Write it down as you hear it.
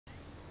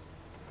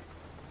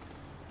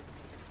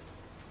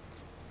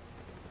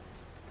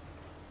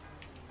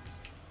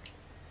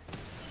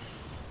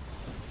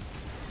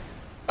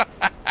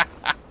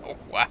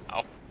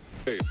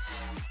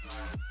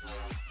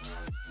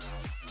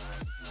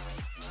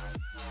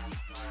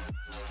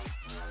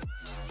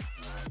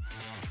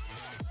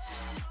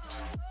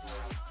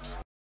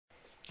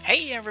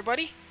Hey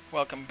everybody,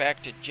 welcome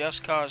back to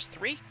Just Cause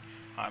 3.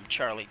 I'm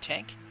Charlie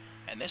Tank,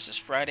 and this is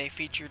Friday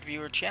Featured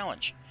Viewer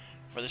Challenge.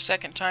 For the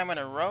second time in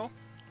a row,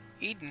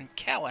 Eden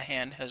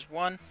Callahan has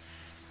won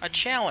a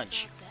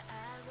challenge.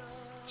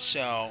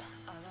 So,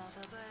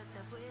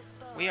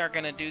 we are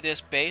going to do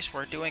this base.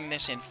 We're doing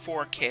this in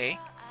 4K,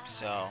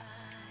 so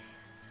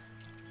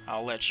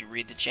I'll let you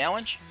read the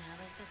challenge.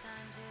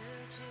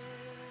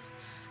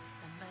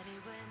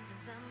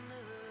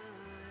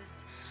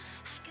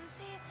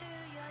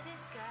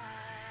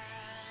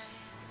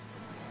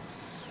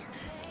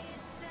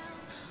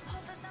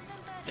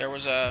 There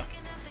was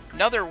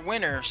another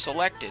winner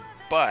selected,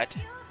 but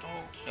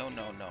no,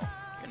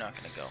 you're not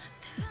gonna go.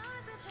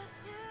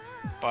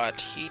 But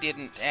he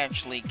didn't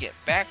actually get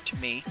back to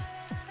me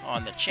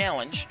on the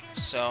challenge,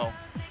 so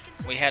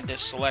we had to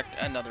select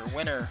another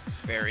winner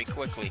very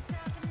quickly.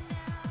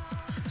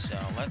 So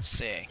let's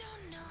see.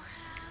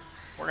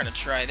 We're gonna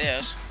try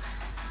this.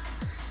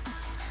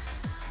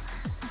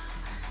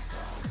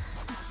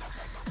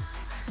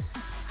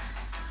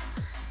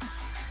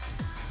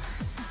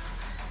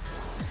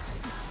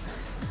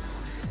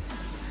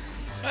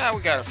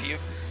 We got a few.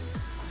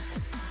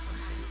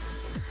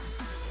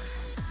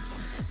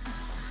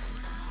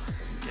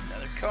 Get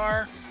another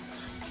car.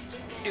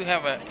 We do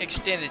have an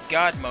extended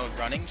God mode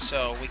running,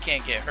 so we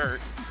can't get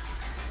hurt.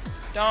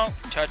 Don't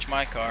touch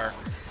my car.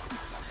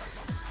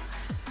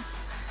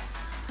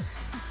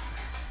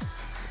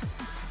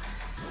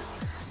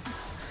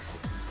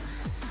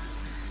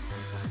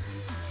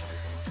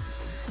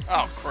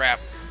 Oh crap,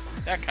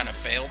 that kind of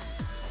failed.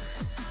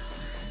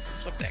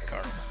 Flip that car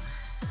over.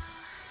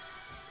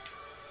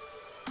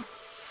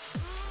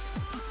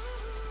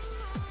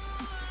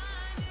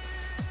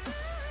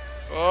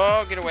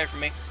 Oh, get away from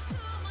me.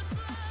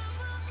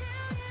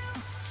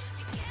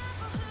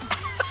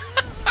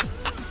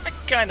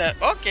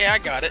 Okay, I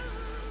got it.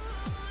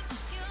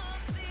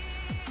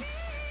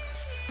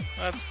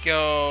 Let's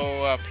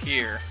go up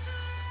here.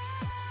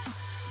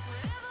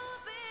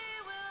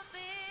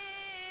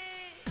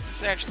 This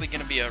is actually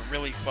going to be a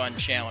really fun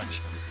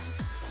challenge.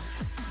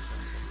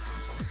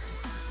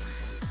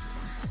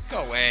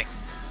 Go away.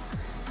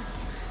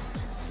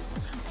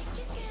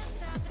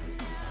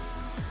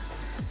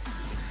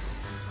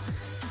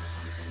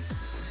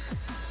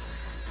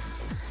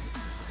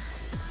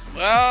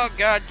 Oh,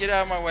 God, get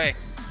out of my way.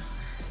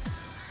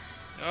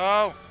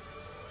 Oh.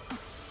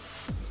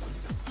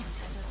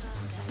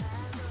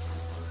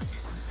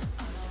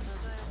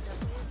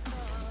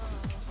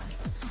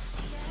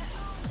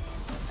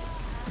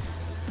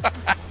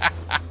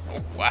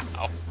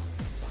 Wow.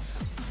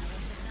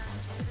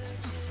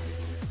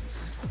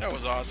 That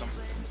was awesome.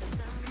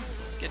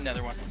 Let's get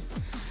another one.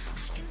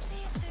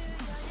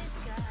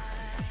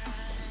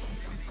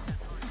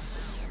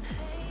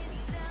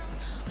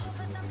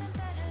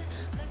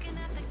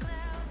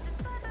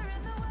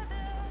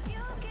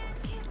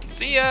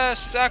 See ya,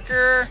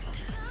 sucker!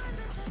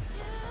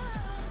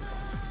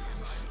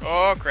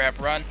 Oh crap,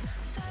 run.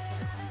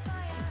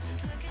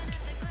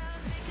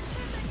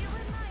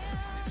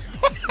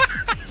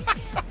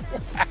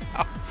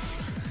 Wow.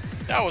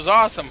 That was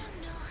awesome.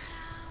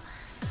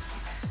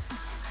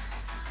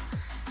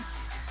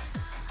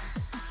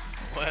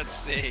 Let's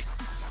see.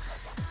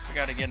 We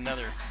gotta get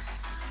another.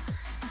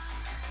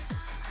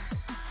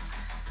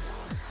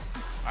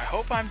 I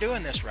hope I'm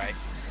doing this right.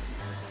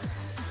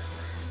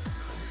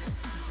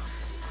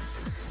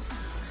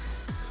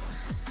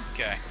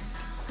 Okay.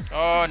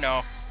 Oh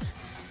no.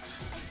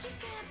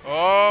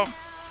 Oh.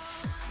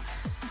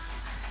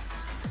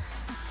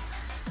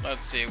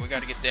 Let's see. We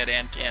got to get that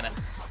antenna.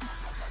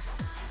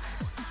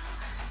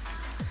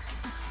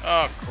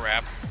 Oh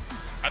crap.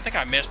 I think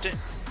I missed it.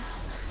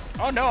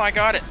 Oh no, I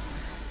got it.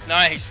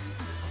 Nice.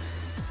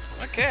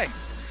 Okay.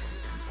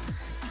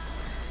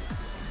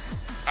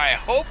 I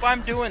hope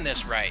I'm doing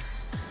this right.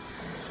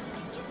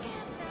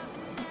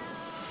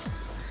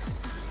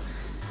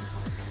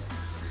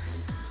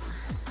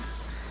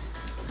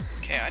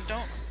 Okay, I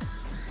don't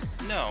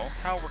know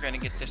how we're going to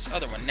get this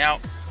other one. Now,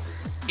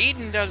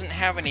 Eden doesn't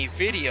have any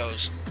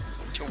videos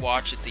to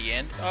watch at the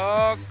end.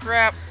 Oh,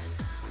 crap.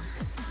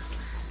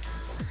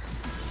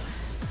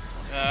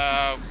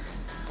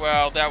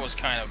 Well, that was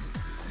kind of...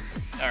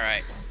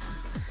 Alright.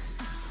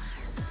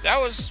 That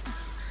was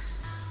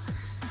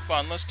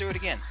fun. Let's do it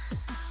again.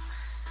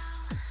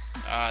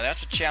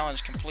 That's a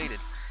challenge completed.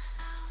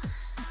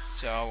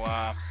 So,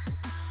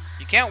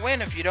 you can't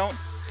win if you don't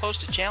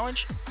post a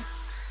challenge.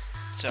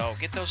 So,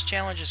 get those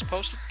challenges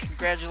posted.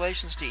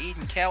 Congratulations to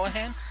Eden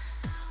Callahan.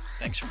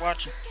 Thanks for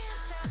watching.